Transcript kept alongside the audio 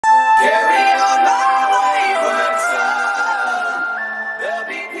Carry on my wayward son. There'll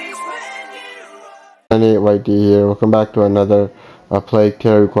be peace when you YT here. Welcome back to another Plague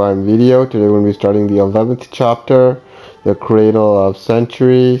Tale Requiem video. Today we're going to be starting the 11th chapter, the Cradle of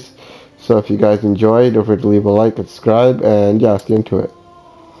Centuries. So if you guys enjoyed, don't forget to leave a like and subscribe, and yeah, let's get into it.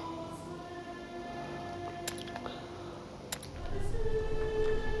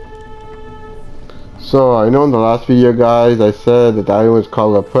 So I know in the last video, guys, I said that the island was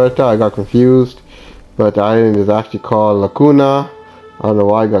called La Puerta. I got confused, but the island is actually called La Cuna. I don't know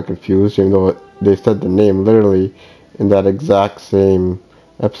why I got confused, even though they said the name literally in that exact same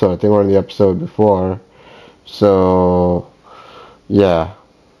episode. I think we're in the episode before. So yeah,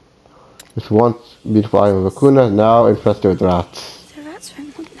 this once beautiful island La Cuna now infested with rats. The rats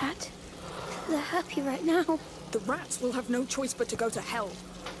won't want that. They're happy right now. The rats will have no choice but to go to hell.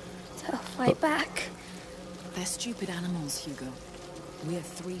 They'll fight back. They're stupid animals, Hugo. We're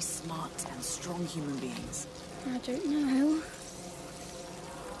three smart and strong human beings. I don't know.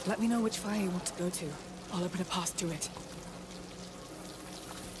 Let me know which fire you want to go to. I'll open a path to it.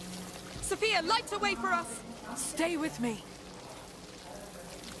 Sophia, light the way for us! Stay with me.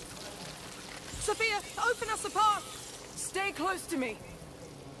 Sophia, open us a path! Stay close to me.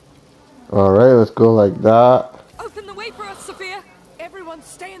 Alright, let's go like that. Open the way for us, Sophia! Everyone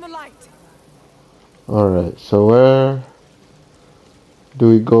stay in the light! Alright, so where do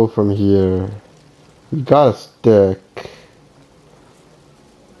we go from here? We got a stick.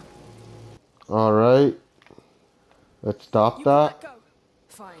 Alright, let's stop that. Go.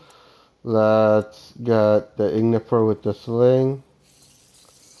 Fine. Let's get the Ignifer with the sling.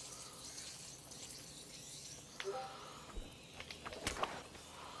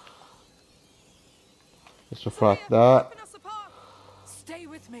 Let's refract that. Open us a path. Stay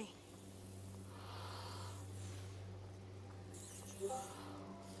with me.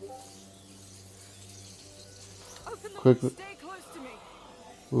 Open the Quickly. Stay close to me.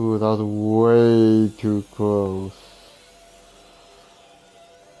 Ooh, that was way too close.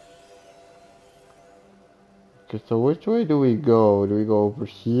 Okay, so which way do we go? Do we go over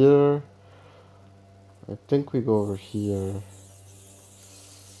here? I think we go over here.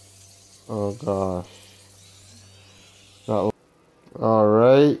 Oh gosh.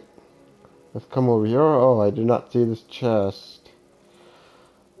 Alright. Let's come over here. Oh, I did not see this chest.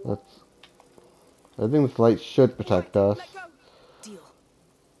 I think this light should protect us. Let go. Deal.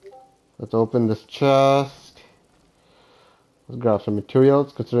 Let's open this chest. Let's grab some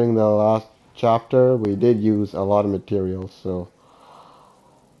materials. Considering the last chapter, we did use a lot of materials, so.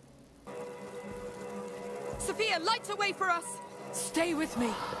 Sophia, light the way for us. Stay with me.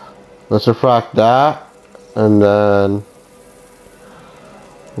 Let's refract that, and then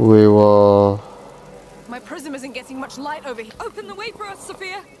we will. My prism isn't getting much light over here. Open the way for us,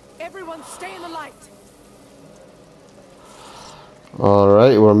 Sophia. Everyone stay in the light.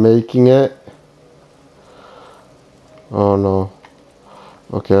 Alright, we're making it. Oh no.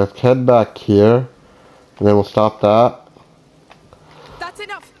 Okay, let's head back here, and then we'll stop that. That's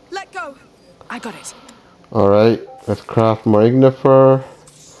enough. Let go. I got it. Alright, let's craft more Ignifer.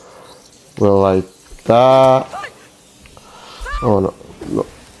 We'll light that. Oh no. No.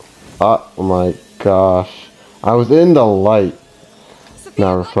 Oh my gosh. I was in the light. Sophia,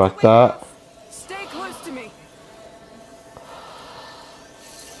 Now light refract the way for that. us. Stay close to me.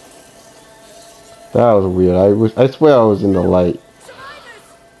 That was weird. I swear I was in the light. Survivors!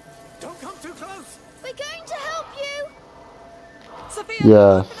 Don't come too close. We're going to help you. Sophia,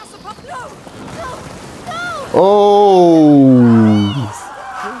 Yes. open us a path. No. No. No. Oh!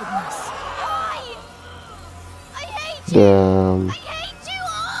 Why? I hate you. Damn. I hate you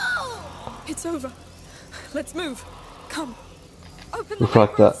all. It's over. Let's move. Come. Open the way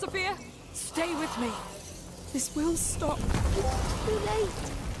Refract for us, that. Sophia. Stay with me. This will stop. Too late.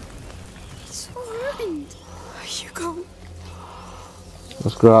 It's all ruined. Hugo.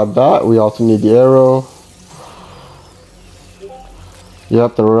 Let's grab that. We also need the arrow.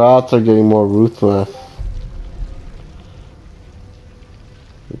 Yep, the rats are getting more ruthless.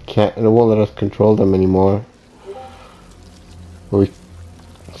 We can't, and it won't let us control them anymore. But we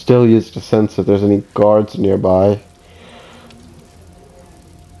still use the sense if there's any guards nearby.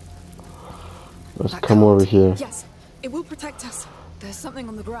 Let's That come cart. over here. Yes, it will protect us. There's something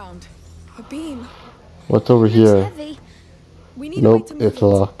on the ground. A beam. What's over It's here? heavy. We need a way Nope, to move it's it.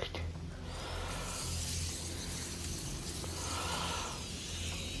 locked.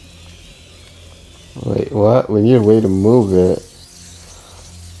 Wait, what? We need a way to move it.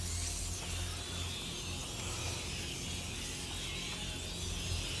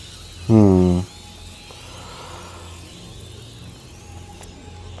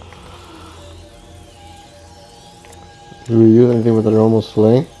 Do we use anything with a normal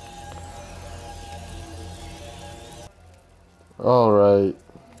sling? Alright.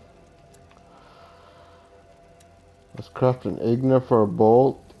 Let's craft an igniter for a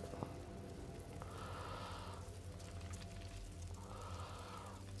bolt.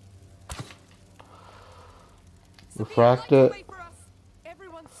 Refract it. Wait for us.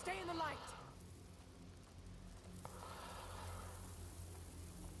 Everyone stay in the light.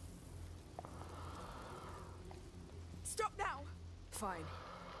 Stop now. Fine.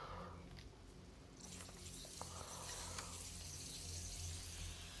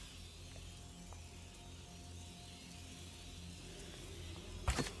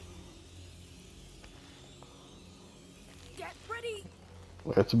 Get ready.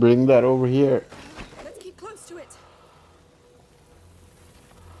 Let's bring that over here. Let's keep close to it.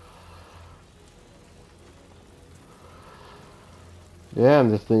 Damn,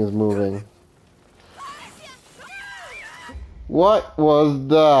 this thing is moving. What was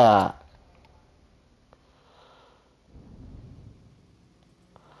that?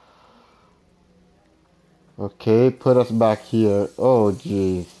 Okay, put us back here. Oh,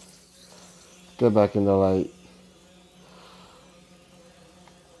 jeez. Get back in the light.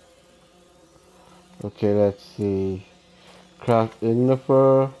 Okay, let's see. Craft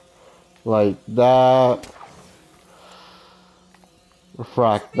ignifer. Like that.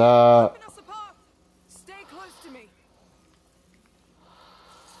 Refract that. Open us a path. Stay close to me.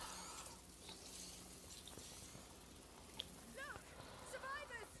 Look,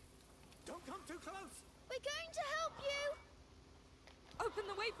 survivors. Don't come too close. We're going to help you. Open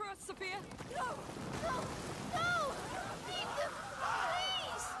the way for us, Sophia. No, no, no! Leave them,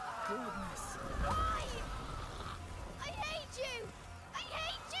 please! Goodness. Why? I hate you! I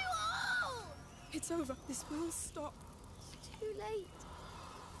hate you all! It's over. This will stop. It's too late.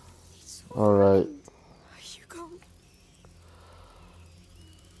 It's Alright. Hugo.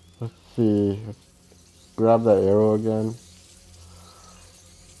 Let's see. Let's grab that arrow again.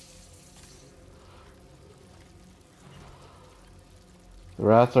 The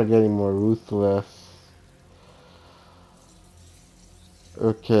rats are getting more ruthless.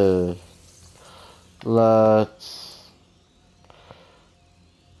 Okay. Let's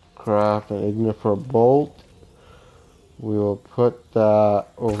craft an ignifer bolt. We will put that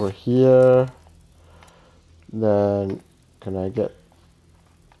over here. Then, can I get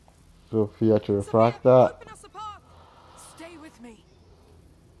Sophia to refract that? Open us a path. Stay with me.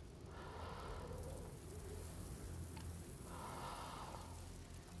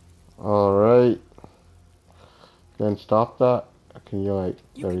 Alright. Then stop that. Can you like,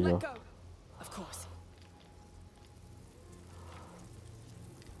 You there can you let go. go. Of course.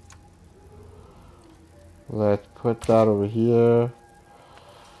 Let's put that over here.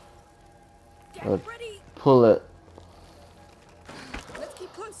 Get Let's ready. pull it. Let's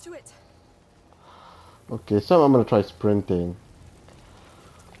keep close to it. Okay, so I'm gonna try sprinting.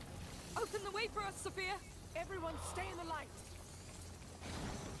 Open the way for us, Sophia. Everyone stay in the light.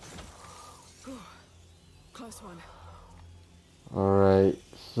 Close one. Alright,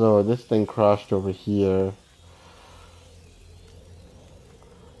 so this thing crashed over here.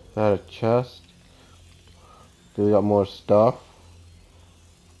 Is that a chest? Do we got more stuff?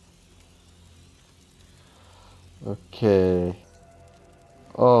 Okay.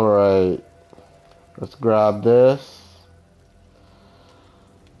 Alright. Let's grab this.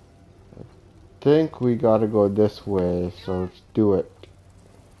 I think we gotta go this way, so let's do it.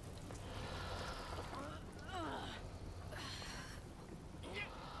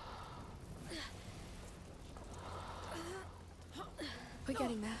 We're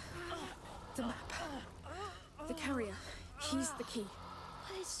getting there. The map. The carrier. He's the key.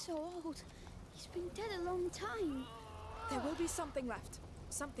 But it's so old. He's been dead a long time. There will be something left.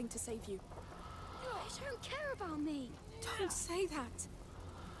 Something to save you. They don't care about me. Don't say that.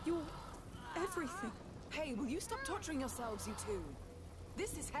 You're everything. Hey, will you stop torturing yourselves, you two?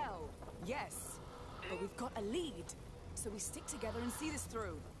 This is hell. Yes. But we've got a lead. So we stick together and see this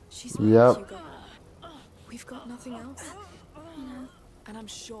through. She's right, Yep. Hugo. We've got nothing else. And I'm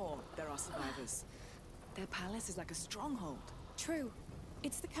sure there are survivors. Their palace is like a stronghold. True.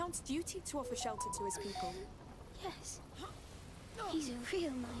 It's the Count's duty to offer shelter to his people. Yes. He's a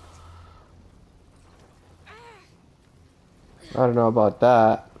real knight. I don't know about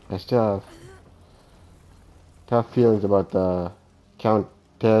that. I still have tough feelings about the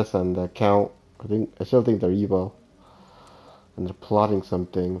Countess and the Count. I still think they're evil. And they're plotting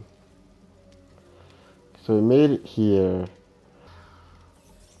something. So we made it here.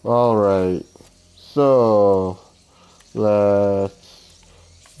 Alright. So let's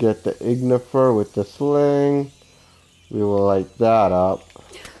get the ignifer with the sling. We will light that up.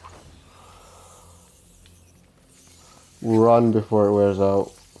 Run before it wears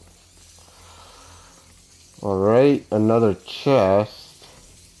out. Alright, another chest.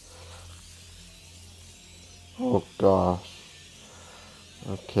 Oh gosh.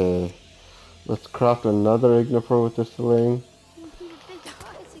 Okay. Let's craft another ignifer with this sling. You need a big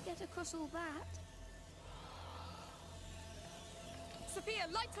fire to get across all that. Sophia,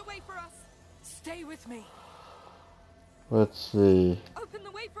 light a way for us. Stay with me. Let's see. Open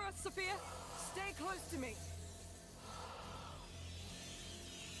the way for us, Sophia. Stay close to me.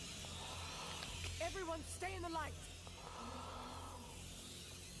 Everyone, stay in the light.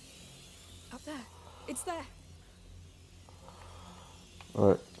 Up there. It's there.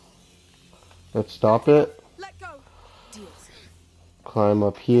 Alright. Let's stop it. Let go. Deals. Climb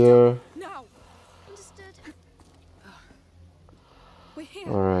up here. Now. Understood. We're here.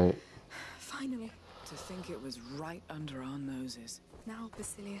 Alright. Finally. To think it was right under our noses. Now,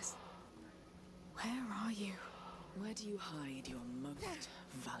 Basilius. Where are you? Where do you hide your most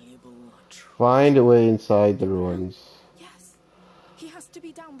valuable treasure? Find a way inside the ruins. Yes. He has to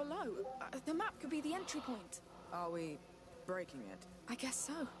be down below. The map could be the entry point. Are we breaking it? I guess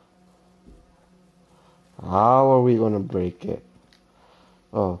so. How are we gonna break it?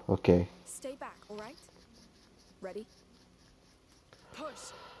 Oh, okay. Stay back, all right? Ready?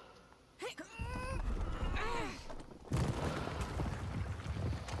 Push. Hey.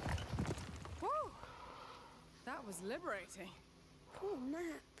 Whoa. That was liberating. Poor map.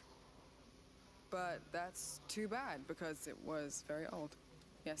 But that's too bad because it was very old.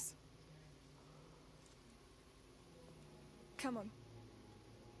 Yes. Come on.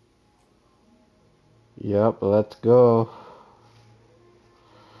 Yep, let's go.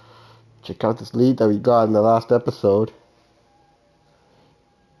 Check out this lead that we got in the last episode.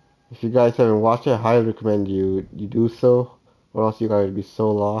 If you guys haven't watched it, I highly recommend you do so, or else you guys would be so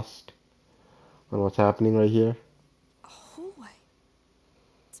lost on what's happening right here. A hallway.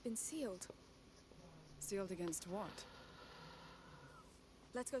 It's been sealed. Sealed against what?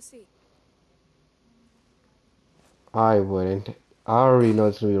 Let's go see. I wouldn't. I already know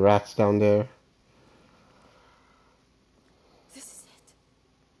there's gonna be rats down there. This is it.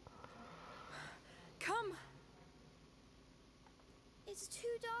 Come. It's too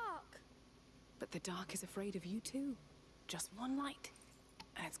dark. But the dark is afraid of you too. Just one light,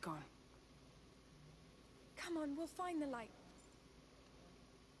 and it's gone. Come on, we'll find the light.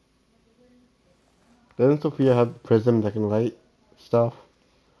 Doesn't Sophia have the prism that can light stuff?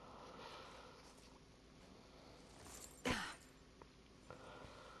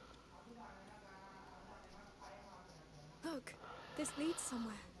 Look, this leads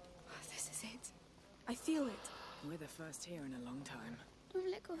somewhere. This is it. I feel it. We're the first here in a long time. Don't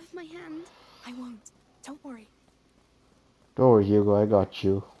let go of my hand. I won't. Don't worry. Don't worry, Hugo, I got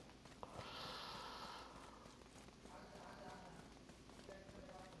you.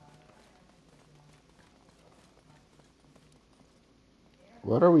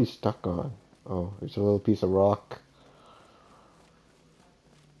 What are we stuck on? Oh, it's a little piece of rock.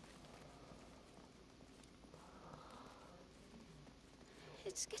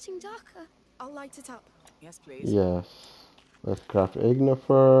 It's getting darker. I'll light it up. Yes, please. Yes. Let's craft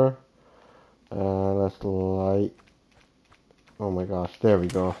ignifer. And let's light. Oh my gosh, there we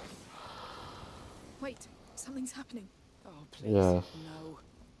go. Wait, something's happening. Oh, please. Yes. No.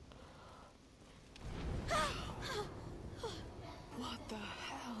 What the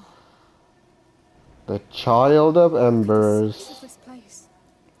hell? The Child of Look at the Embers. size of this place.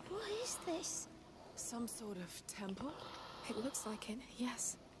 What is this? Some sort of temple? It looks like it,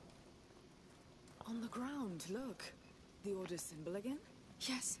 yes. On the ground, look. The order's symbol again?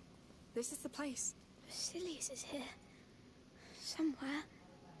 Yes. This is the place. Basilius is here. Somewhere.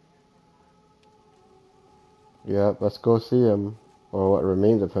 Yep, let's go see him. Or what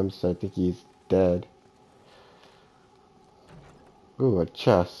remains of him, since I think he's dead. Ooh, a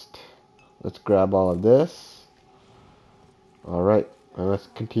chest. Let's grab all of this. Alright, and let's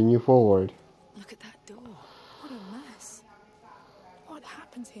continue forward. Look at that door. What a mess. What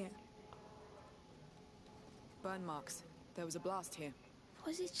happened here? Burn marks. There was a blast here.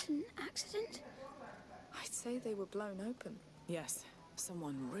 Was it an accident? I'd say they were blown open. Yes.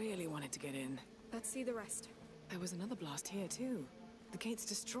 Someone really wanted to get in. Let's see the rest. There was another blast here too. The gate's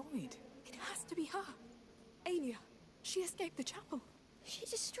destroyed. It has to be her. Aelia. She escaped the chapel. She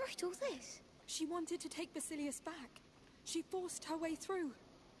destroyed all this. She wanted to take Basilius back. She forced her way through.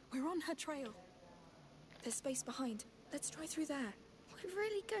 We're on her trail. There's space behind. Let's try through there. We're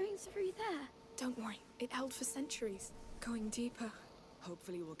really going through there. Don't worry. It held for centuries. Going deeper.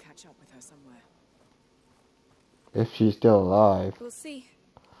 Hopefully we'll catch up with her somewhere. If she's still alive. We'll see.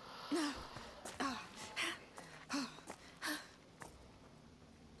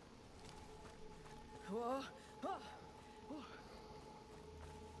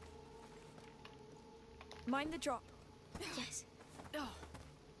 Mind the drop. Yes.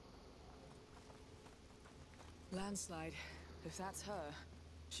 Landslide. If that's her,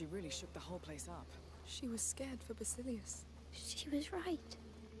 she really shook the whole place up. She was scared for Basilius. She was right.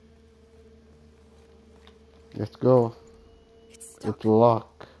 Let's go. It's stuck. It's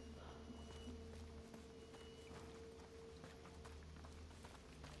locked.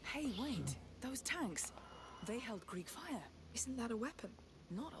 Hey, wait. Those tanks. They held Greek fire. Isn't that a weapon?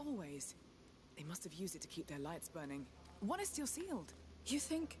 Not always. They must have used it to keep their lights burning. One is still sealed. You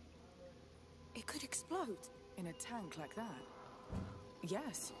think it could explode? In a tank like that?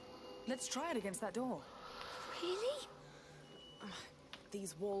 Yes. Let's try it against that door. Really?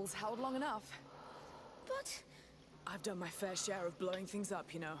 These walls held long enough. But I've done my fair share of blowing things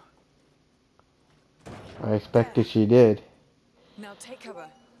up, you know. I expected she did. Now take cover.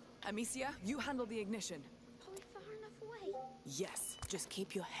 Amicia, you handle the ignition. are we far enough away? Yes, just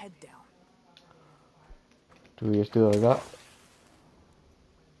keep your head down. Do we still like that?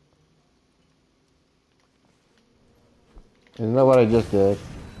 Isn't that what I just did?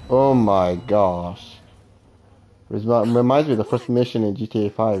 Oh my gosh. Reminds me of the first mission in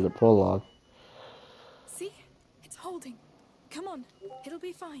GTA 5, the prologue. See? It's holding. Come on, it'll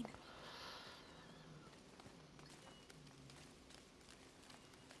be fine.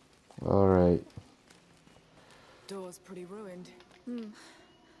 Alright. Door's pretty ruined.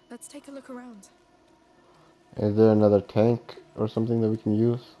 Let's take a look around. Is there another tank or something that we can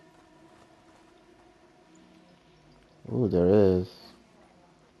use? Ooh, there is.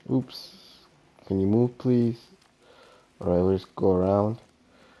 Oops. Can you move, please? Alright, we'll just go around.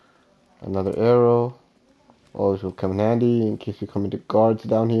 Another arrow. Always will come in handy in case we come into guards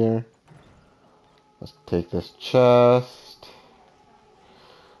down here. Let's take this chest.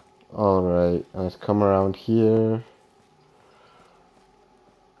 Alright, let's come around here.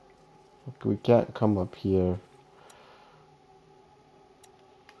 We can't come up here.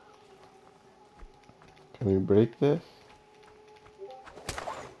 Can we break this?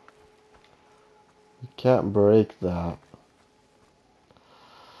 We can't break that.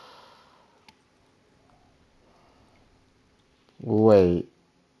 Wait.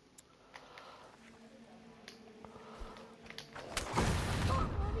 Are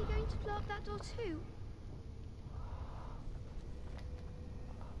we going to blow up that door too?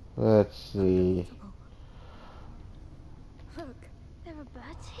 Let's see. Look. There are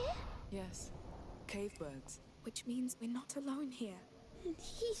birds here? Yes. Cave birds. Which means we're not alone here. And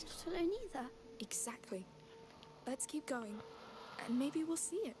he's not alone either. Exactly. Let's keep going. And maybe we'll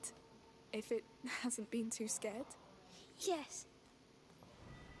see it. If it hasn't been too scared. Yes.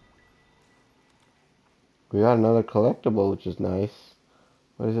 We got another collectible, which is nice.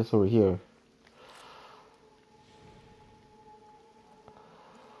 What is this over here?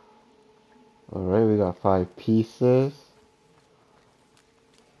 Alright, we got 5 pieces.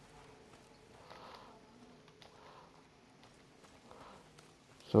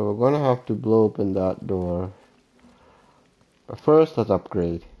 So we're gonna have to blow open that door. But first, let's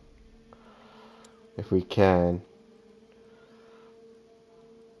upgrade. If we can.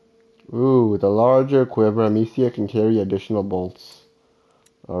 Ooh, the larger quiver, Amicia can carry additional bolts.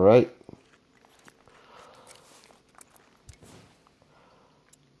 Alright.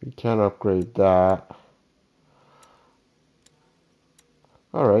 We can upgrade that.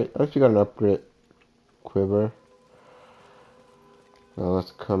 Alright, I actually got an upgrade quiver. Now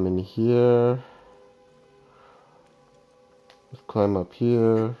let's come in here. Let's climb up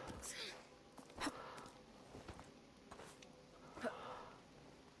here.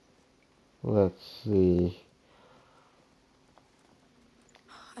 Let's see.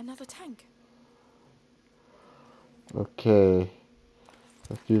 Another tank. Okay.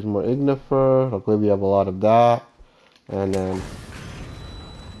 Let's use more ignifer. Luckily we have a lot of that. And then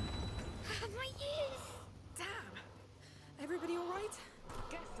My ears! Damn! Everybody alright?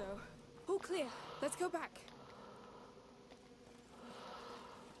 Guess so. All clear. Let's go back.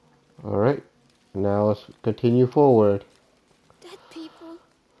 alright. Now let's continue forward. Dead people.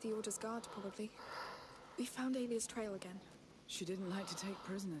 The Order's guard, probably. We found Alia's trail again. She didn't like to take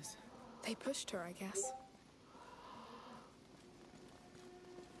prisoners. They pushed her, I guess.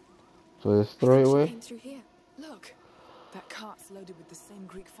 So this is the right She way? came through here. Look. That cart's loaded with the same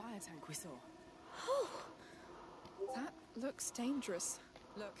Greek fire tank we saw. Oh, That looks dangerous.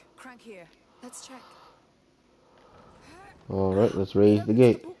 Look, crank here. Let's check. Alright, let's raise Look, the it's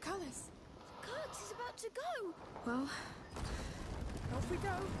gate. portcullis. the cart is about to go.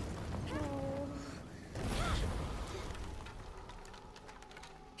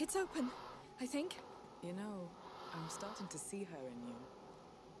 It's open, I think. You know, I'm starting to see her in you.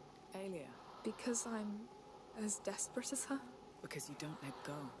 Aelia. Because I'm as desperate as her? Because you don't let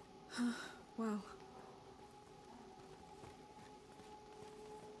go. Well...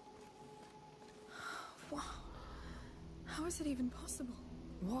 Wow. How is it even possible?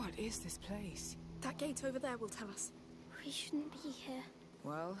 What is this place? That gate over there will tell us. We shouldn't be here.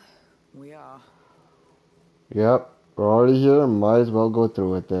 Well, we are. Yep, we're already here. Might as well go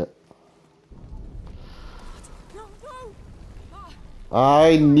through with it. No, no!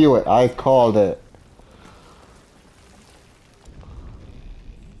 I knew it. I called it.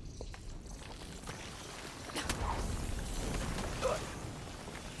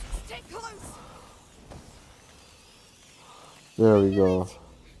 Stay close! There we go.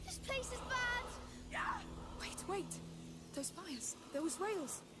 This place is bad. Wait. Those fires. There was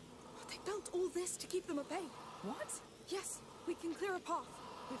rails. They built all this to keep them at bay. What? Yes, we can clear a path.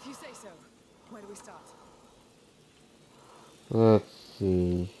 If you say so. Where do we start? Let's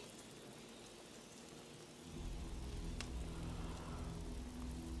see.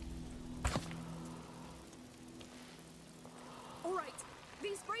 All right.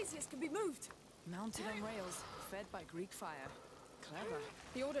 These braziers can be moved. Mounted on rails, fed by Greek fire. Clever.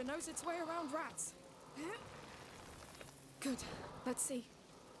 The Order knows its way around rats. Good. Let's see.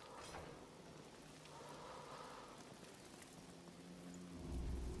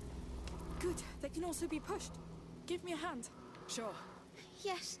 Good. They can also be pushed. Give me a hand. Sure.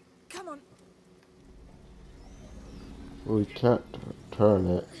 Yes. Come on. We can't turn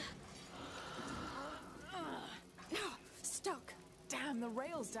it. Stuck. Damn, the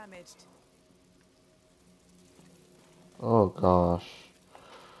rail's damaged. Oh gosh.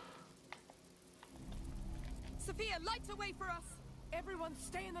 Sophia, light a way for us. Everyone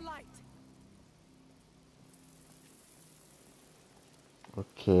stay in the light.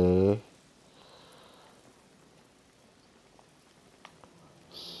 Okay.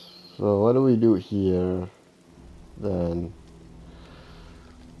 So what do we do here then?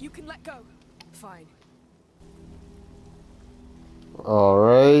 You can let go. Fine.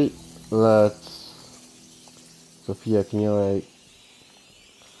 Alright, let's... Sophia, can you like...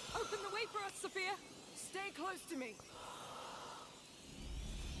 Open the way for us, Sophia. Stay close to me.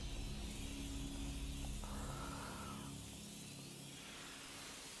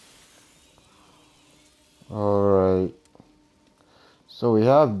 Alright. So we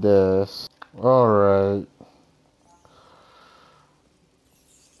have this. Alright.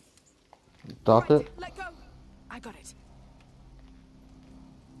 Stop Right, it. let go. I got it.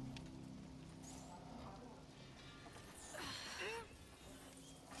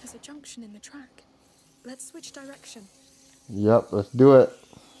 There's a junction in the track. Let's switch direction. Yep, let's do it.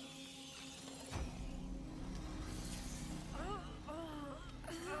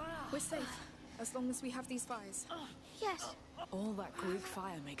 We're safe, as long as we have these fires. Yes. All that Greek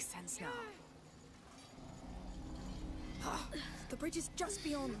fire makes sense now. The bridge is just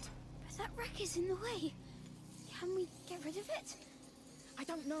beyond. But that wreck is in the way. Can we get rid of it? I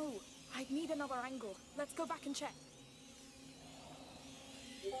don't know. I'd need another angle. Let's go back and check.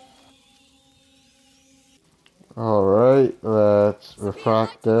 Alright, let's Sophia,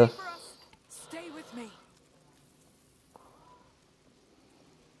 refract light the way this. for us. Stay with me.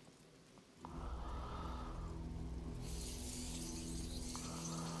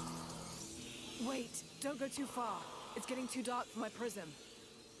 Wait, don't go too far. It's getting too dark for my prism.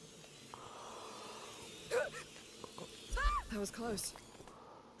 That was close.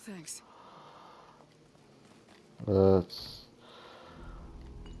 Thanks. Let's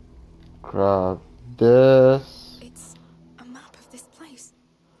grab this. It's a map of this place.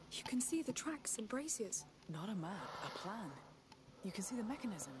 You can see the tracks and braziers. Not a map, a plan. You can see the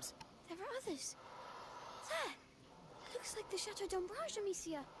mechanisms. There are others. There. Looks like the Chateau d'Ombrage,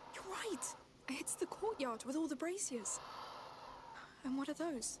 Amicia. You're right. It's the courtyard with all the braziers. And what are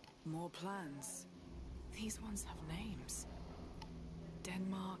those? More plans. These ones have names.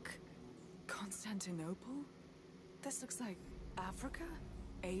 Denmark, Constantinople. This looks like Africa,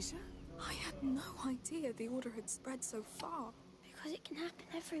 Asia. I had no idea the Order had spread so far. Because it can happen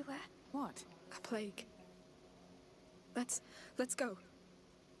everywhere. What? A plague. Let's go.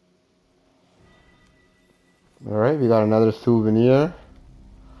 Alright, we got another souvenir.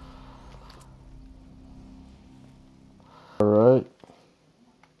 Alright.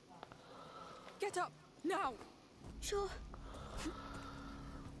 Get up now. Sure.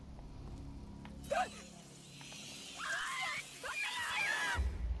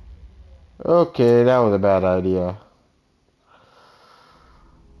 Okay, that was a bad idea.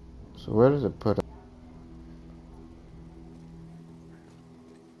 So where does it put it?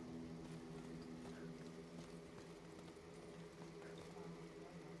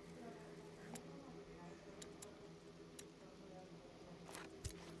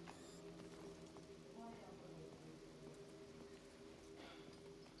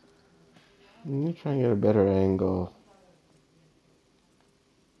 Let me try and get a better angle.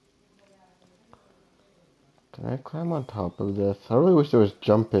 Can I climb on top of this? I really wish there was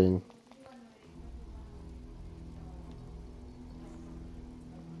jumping.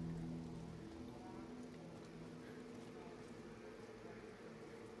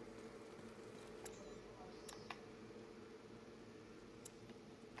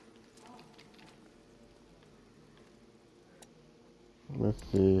 Let's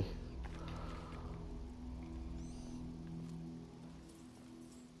see.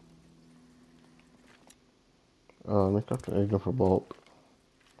 Oh, let me craft an ignore for bolt.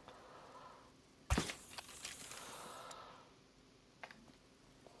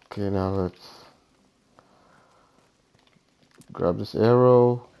 Okay, now let's grab this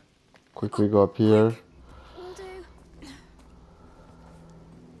arrow. Quickly go up here. Will do.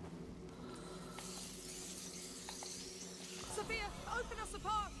 Sophia, open us a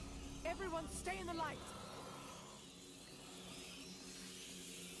path! Everyone stay in the light!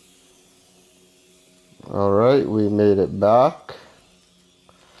 Alright, we made it back.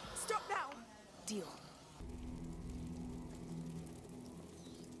 Stop now! Deal.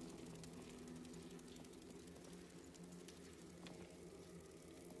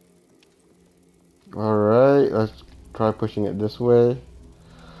 Alright, let's try pushing it this way.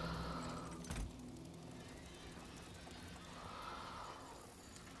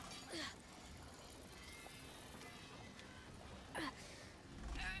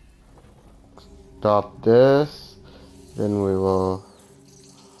 Stop this. Then we will...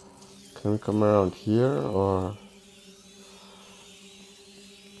 Can we come around here or...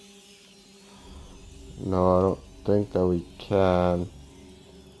 No, I don't think that we can.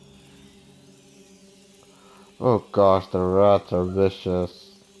 Oh gosh, the rats are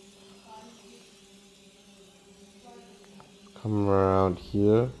vicious. Come around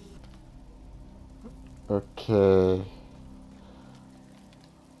here. Okay.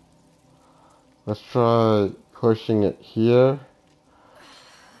 Let's try pushing it here.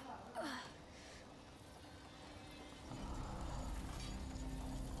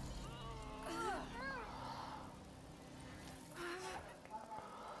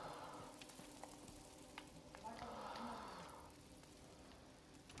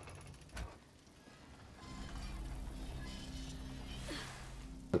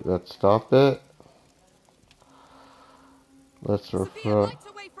 Let's stop it. Let's Sophia, refer. light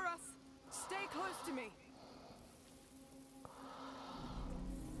away for us! Stay close to me!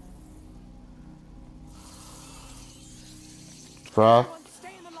 Frack. Everyone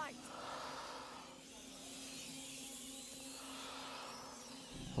stay in the light!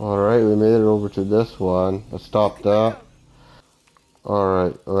 Alright, we made it over to this one. Let's stop that.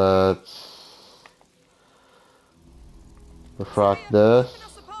 Alright, let's refract this. Open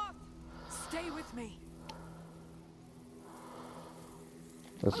us a path! Stay with me!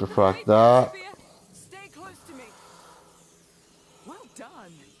 Let's Open refract the way for us, that. Sophia. Stay close to me! Well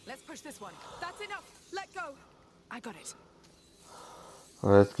done! Let's push this one. That's enough! Let go! I got it.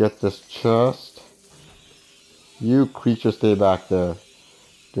 Alright, let's get this chest. You creature, stay back there.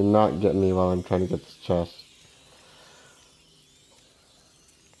 Do not get me while I'm trying to get this chest.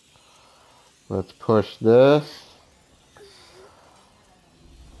 Let's push this.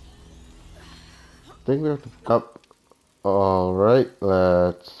 I think we have to up. Alright,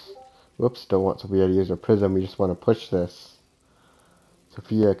 let's... Whoops, don't want Sophia to use her prism. We just want to push this.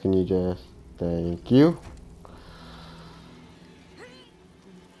 Sophia, can you just... Thank you.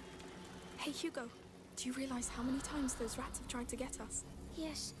 Hey, Hugo. Do you realize how many times those rats have tried to get us?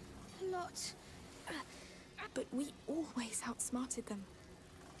 Yes, a lot. But we always outsmarted them.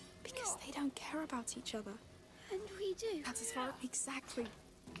 Because they don't care about each other. And we do. That's as far... Exactly.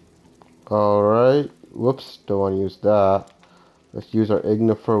 Alright. Whoops, don't want to use that. Let's use our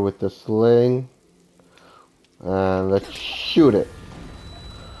Ignifer with the sling. And let's shoot it.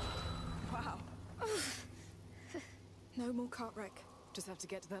 Wow. No more cart wreck. Just have to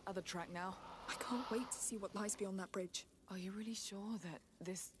get to that other track now. I can't wait to see what lies beyond that bridge. Are you really sure that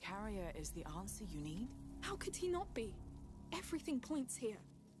this carrier is the answer you need? How could he not be? Everything points here.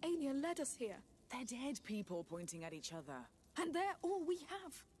 Alia led us here. They're dead people pointing at each other. And they're all we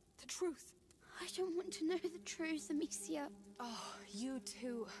have. The truth. I don't want to know the truth, Amicia. Oh, you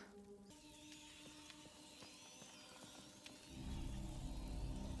too.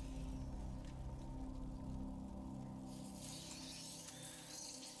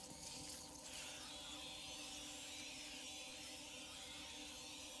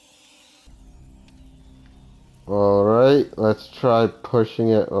 Alright, let's try pushing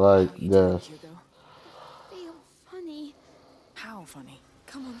it like How you doing, this. Hugo? Feel funny. How funny?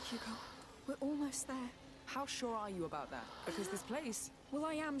 Come on, Hugo. you about that, because this place... Well,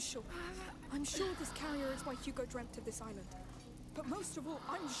 I am sure. I'm sure this carrier is why Hugo dreamt of this island. But most of all,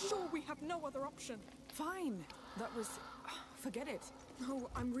 I'm sure we have no other option. Fine. That was... Forget it. No,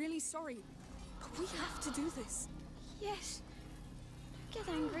 I'm really sorry. But we have to do this. Yes. Don't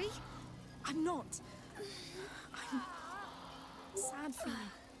get angry. I'm not. I'm sad for you.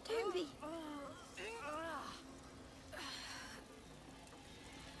 Don't be.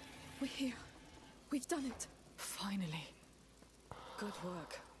 We're here. We've done it. Finally. Good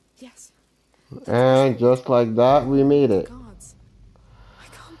work. Yes. And just like that, we made it. Guards. I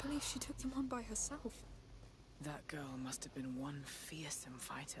can't believe she took them on by herself. That girl must have been one fearsome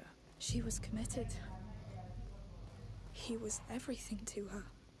fighter. She was committed. He was everything to her.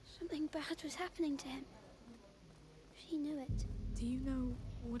 Something bad was happening to him. She knew it. Do you know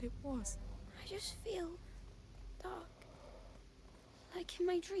what it was? I just feel dark. Like in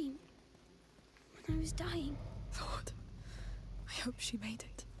my dream. When I was dying. Lord, I hope she made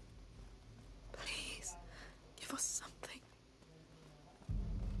it. Please, give us something.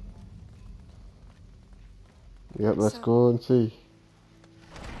 Yep, let's So- go and see.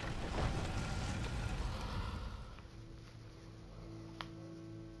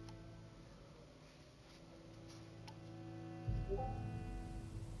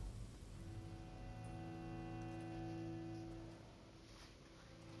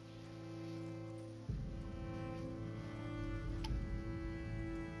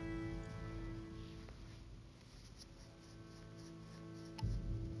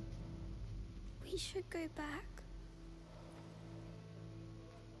 We should go back.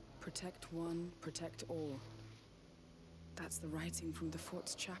 Protect one, protect all. That's the writing from the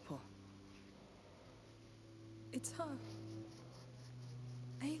fort's chapel. It's her.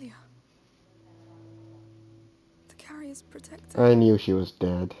 Aelia. The carrier's protector. I knew she was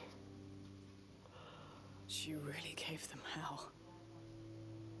dead. She really gave them hell.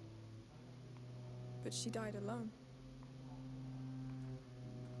 But she died alone.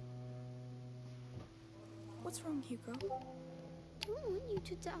 What's wrong, Hugo? Don't want you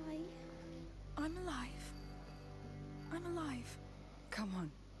to die. I'm alive. I'm alive. Come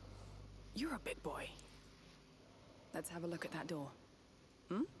on. You're a big boy. Let's have a look at that door.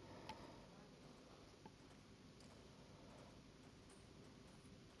 Hmm?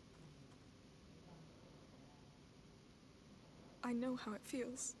 I know how it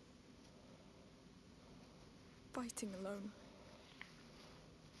feels. Fighting alone.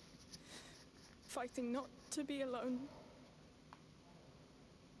 Fighting not to be alone.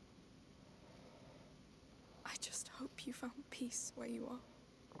 I just hope you found peace where you are.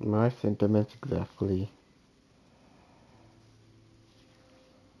 My sentiments exactly.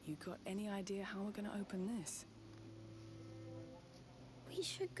 You got any idea how we're gonna open this? We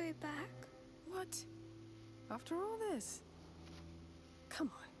should go back. What? After all this? Come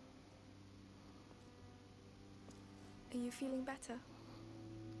on. Are you feeling better?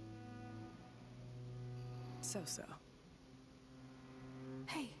 So-so.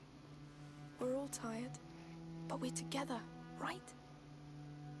 Hey, we're all tired, but we're together, right?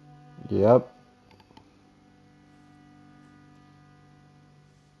 Yep.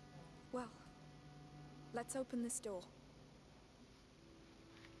 Well, let's open this door.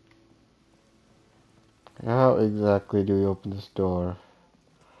 How exactly do we open this door?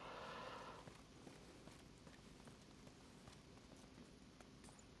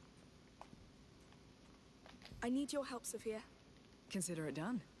 I need your help, Sophia. Consider it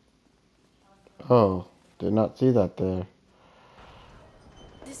done. Oh, did not see that there.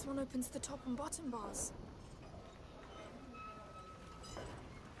 This one opens the top and bottom bars.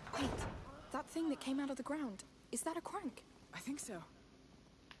 Wait, that thing that came out of the ground, is that a crank? I think so.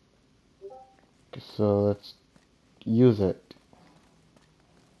 So let's use it.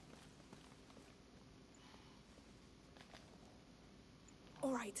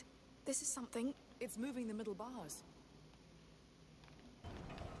 All right, this is something. It's moving the middle bars.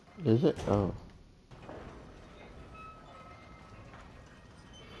 Is it? Oh.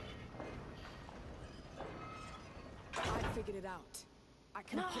 I figured it out. I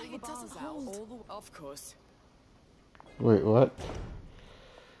can No, pull the it bars doesn't out hold. all the... Of course. Wait, what?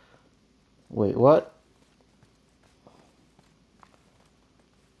 Wait, what?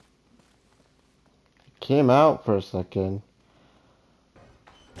 It came out for a second.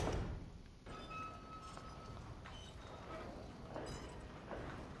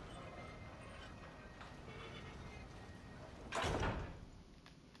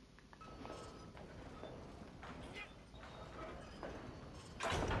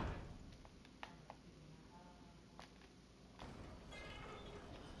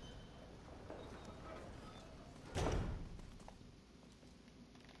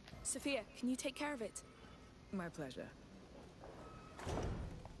 Sophia, can you take care of it? My pleasure.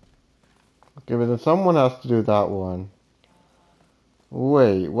 Okay, but then someone has to do that one.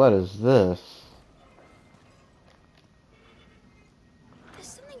 Wait, what is this? There's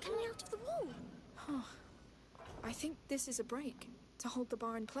something coming out of the wall. Huh. I think this is a brake to hold the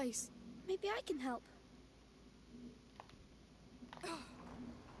bar in place. Maybe I can help.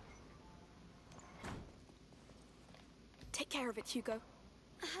 Take care of it, Hugo.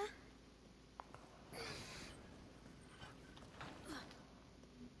 Uh-huh.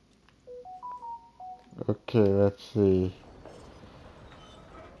 Okay, let's see.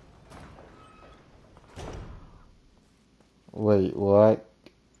 Wait, what?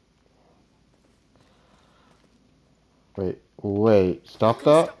 Wait, stop I'm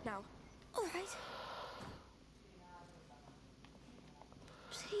gonna that? stop now. All right.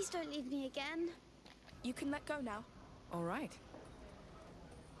 Please don't leave me again. You can let go now. All right.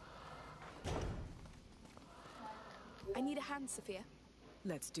 I need a hand, Sophia.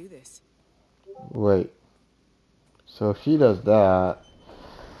 Let's do this. Wait. So if she does that.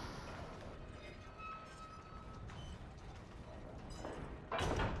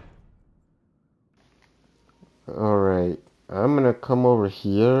 Alright. I'm gonna come over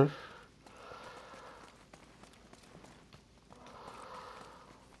here.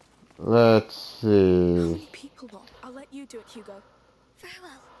 Let's How see. many people lot? I'll let you do it, Hugo. Very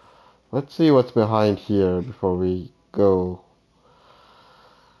well. Let's see what's behind here before we go.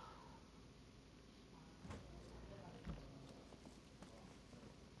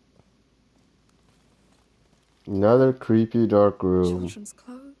 Another creepy dark room. Children's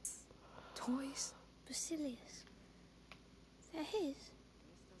clothes, toys. Basilius. They're his.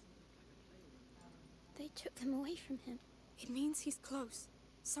 They took them away from him. It means he's close.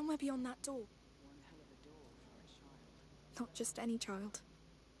 Somewhere beyond that door. Not just any child.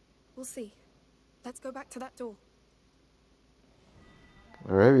 We'll see. Let's go back to that door.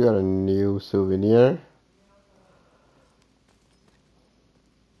 Alright, we got a new souvenir.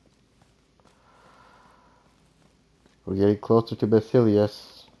 We're getting closer to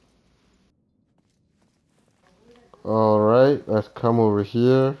Basilius. Alright, let's come over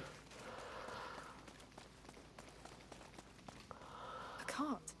here. A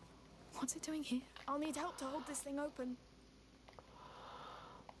cart. What's it doing here? I'll need help to hold this thing open.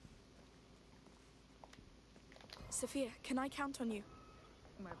 Sophia, can I count on you?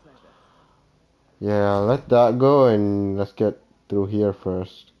 My pleasure. Yeah, let that go and let's get through here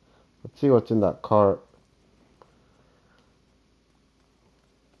first. Let's see what's in that cart.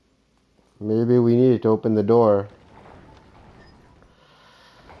 Maybe we need it to open the door.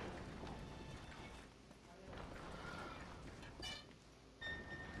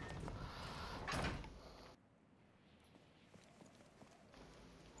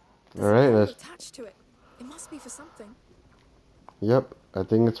 Alright, let's... attached to it. It must be for something. Yep, I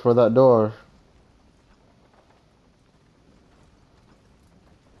think it's for that door.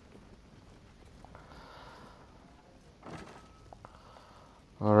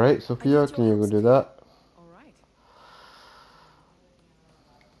 Alright, Sophia, can you go do that? All right.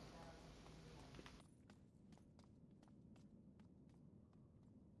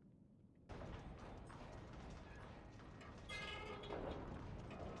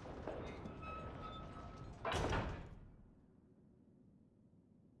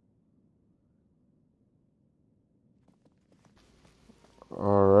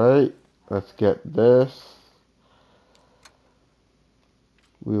 Alright, let's get this.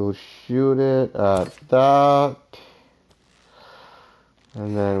 We will shoot it at that.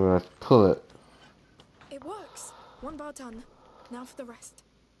 And then let's pull it. It works. One bar done. Now for the rest.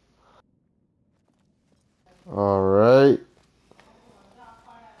 Alright.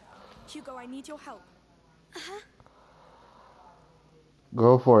 Hugo, I need your help. Uh-huh.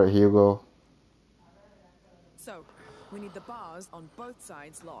 Go for it, Hugo. So, we need the bars on both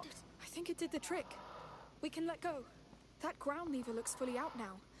sides locked. I think it did the trick. We can let go. That ground lever looks fully out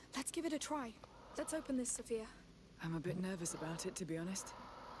now. Let's give it a try. Let's open this, Sophia. I'm a bit nervous about it, to be honest.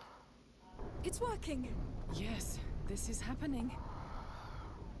 It's working. Yes, this is happening.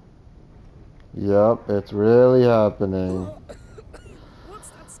 Yep, it's really happening. What's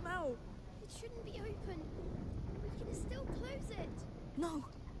that smell? It shouldn't be open. We can still close it. No,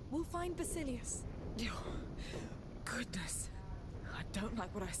 we'll find Basilius. Oh, goodness. I don't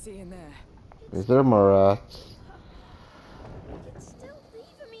like what I see in there. Is there more rats? We can still leave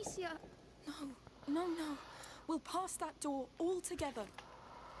Amicia. No. We'll pass that door all together.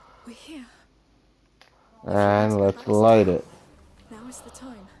 We're here. And let's light it. Now is the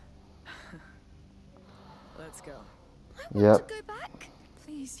time. Let's go. I want to go back.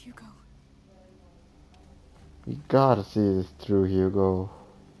 Please. Please, Hugo. We gotta see this through, Hugo.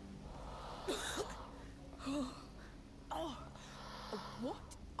 What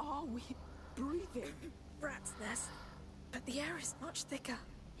are we breathing? Rat's nest. But the air is much thicker.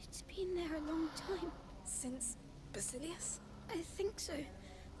 It's been there a long time. Since Basilius? I think so.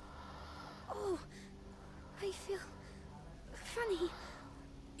 Oh, I feel funny.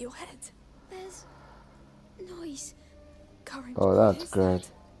 Your head. There's noise. Current. Oh, that's good.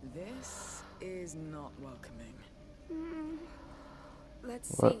 This is not welcoming.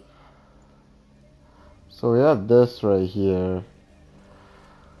 Let's What? see. So we have this right here.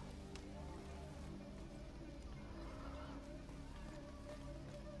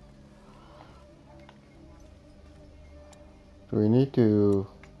 Do we need to...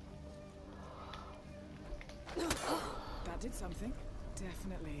 That did something.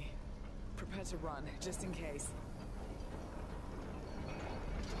 Definitely. Prepare to run, just in case.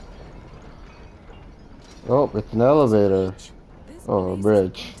 Oh, it's an elevator. This Oh, a place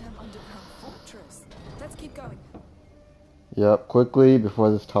bridge. is a goddamn underground fortress. Let's keep going. Yep, quickly before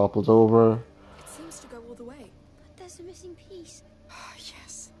this topples over. It seems to go all the way. But there's a missing piece.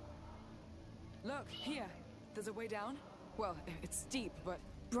 Yes. Look, here. There's a way down. Well, it's steep, but...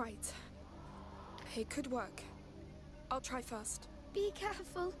 Right. It could work. I'll try first. Be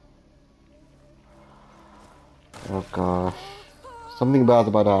careful. Oh gosh. Something bad's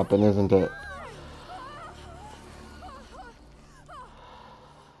about to happen, isn't it?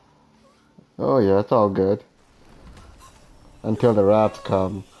 Oh yeah, it's all good. Until the rats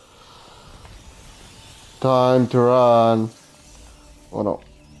come. Time to run. Oh no.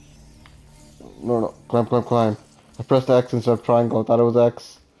 No, climb, climb, climb. I pressed X instead of triangle, I thought it was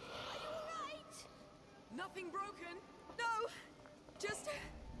X. Nothing broken. No! Just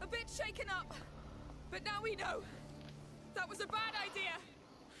a bit shaken up. But now we know. That was a bad idea.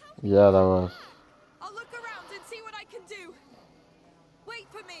 Yeah, that was. I'll look around and see what I can do. Wait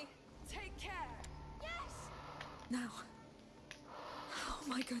for me. Take care. Yes! Now, how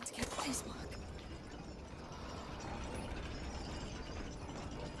am I going to get this mark?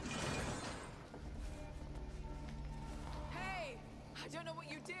 Hey! I don't know what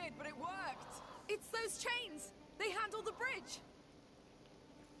you did, but it worked. It's those chains. They handle the bridge.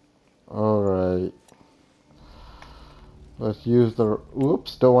 Alright. Let's use the...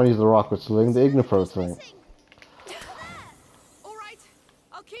 Oops, don't want to use the rocket sling, the Ignifro thing. All right.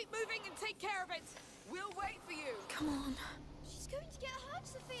 I'll keep moving and take care of it. We'll wait for you. Come on. She's going to get hurt,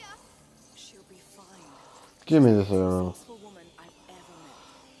 Sophia. She'll be fine. Give me this arrow. Peaceful woman I've ever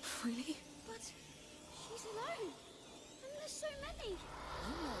met. Really? But she's alone. And there's so many.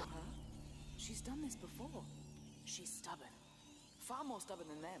 You know her. She's done this before. She's stubborn. Far more stubborn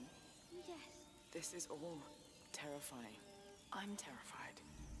than them. Yes. This is all terrifying. I'm terrified.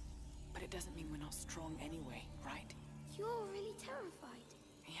 But it doesn't mean we're not strong anyway, right? You're really terrified.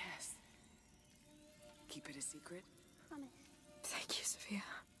 Yes. Keep it a secret. Promise. Thank you, Sophia.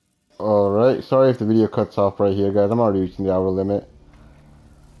 Alright, sorry if the video cuts off right here, guys. I'm already reaching the hour limit.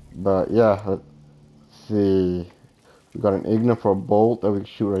 But yeah, let's see. We got an Ignifro bolt that we can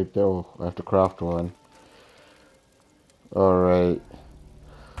shoot right there. Oh, I have to craft one. Alright.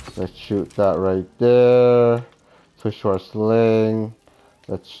 Let's shoot that right there. Switch to our sling.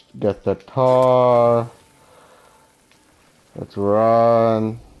 Let's get the tar. Let's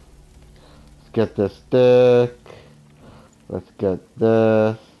run. Let's get this stick. Let's get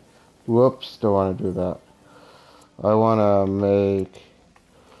this. Whoops, don't want to do that. I want to make...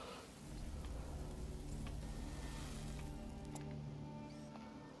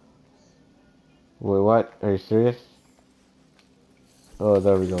 Wait, what? Are you serious? Oh,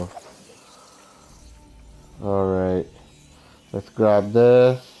 there we go. Alright. Let's grab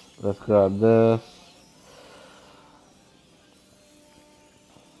this. Let's grab this.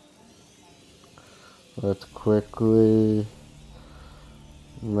 Let's quickly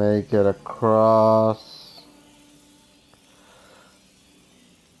make it across.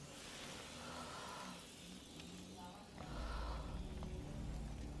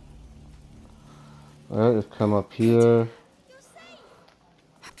 Alright, let's come up here. You're safe.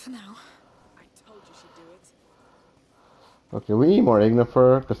 For now. I told you she'd do it. Okay, we need more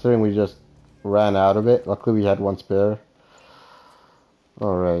Ignifer, considering we just ran out of it. Luckily we had one spare.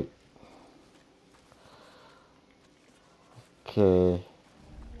 Alright. Okay.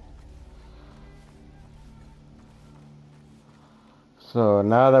 So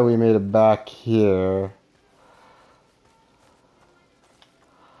now that we made it back here,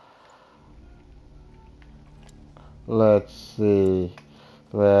 let's see.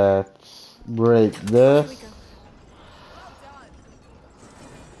 Let's break this. Here we go. Well done.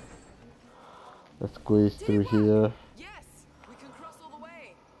 Let's squeeze through here. Yes, we can cross all the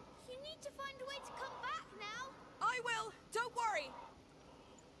way. You need to find a way to come back now. I will. Don't worry.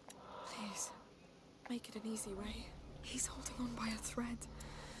 Please, make it an easy way. He's holding on by a thread.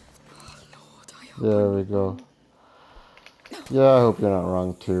 Oh, Lord, I hope. There we go. Yeah, I hope you're not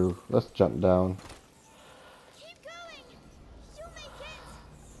wrong too. Let's jump down. Keep going. You'll make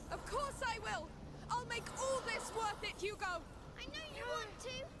it. Of course I will. I'll make all this worth it, Hugo. I know you want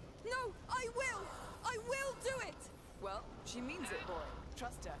to. No, I will. I will do it. Well, she means it, boy.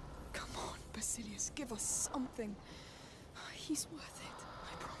 Trust her. Come on, Basilius, give us something. He's worth it.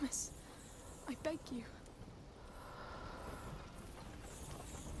 I promise. I beg you.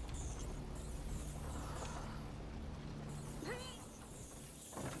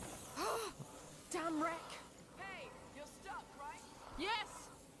 Damn wreck. Hey, you're stuck, right? Yes.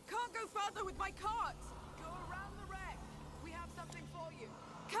 Can't go further with my cart. Go around the wreck. We have something for you.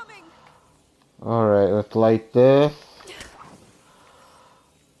 Coming. Alright, let's light this.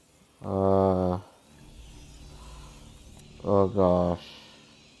 Oh gosh.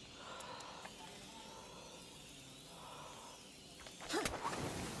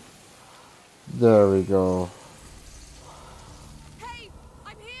 There we go. Hey,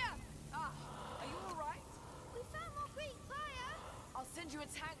 I'm here. Are you all right? We found more Greek fire. I'll send you a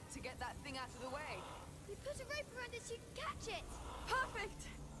tank to get that thing out of the way. We put a rope around it so you can catch it. Perfect.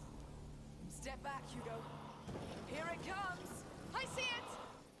 Step back, Hugo. Here it comes. I see it.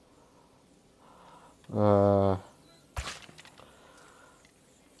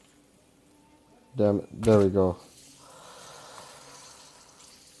 Damn it. There we go.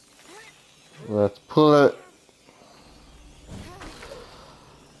 Let's pull it.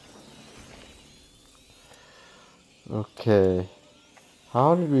 Okay.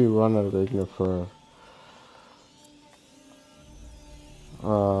 How did we run out of Ignifer?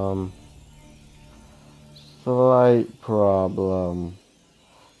 Slight problem.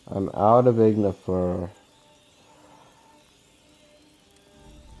 I'm out of Ignifer.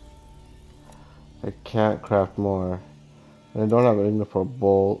 I can't craft more. And I don't have an Ignifer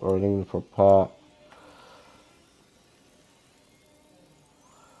bolt or an Ignifer pot.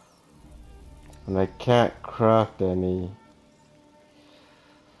 And I can't craft any.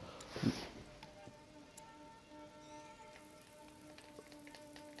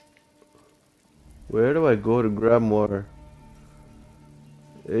 Where do I go to grab more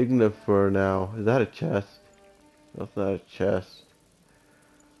Ignifer now? Is that a chest? That's not a chest.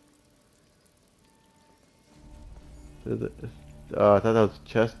 Is it? Oh, I thought that was a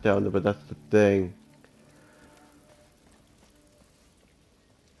chest down there, but that's the thing.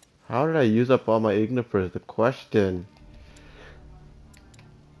 How did I use up all my Ignifer is the question.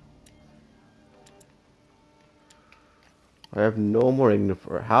 I have no more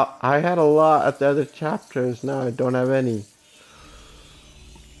Ignifer. How I had a lot at the other chapters, now I don't have any.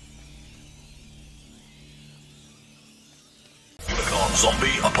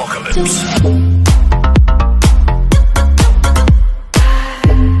 Zombie apocalypse.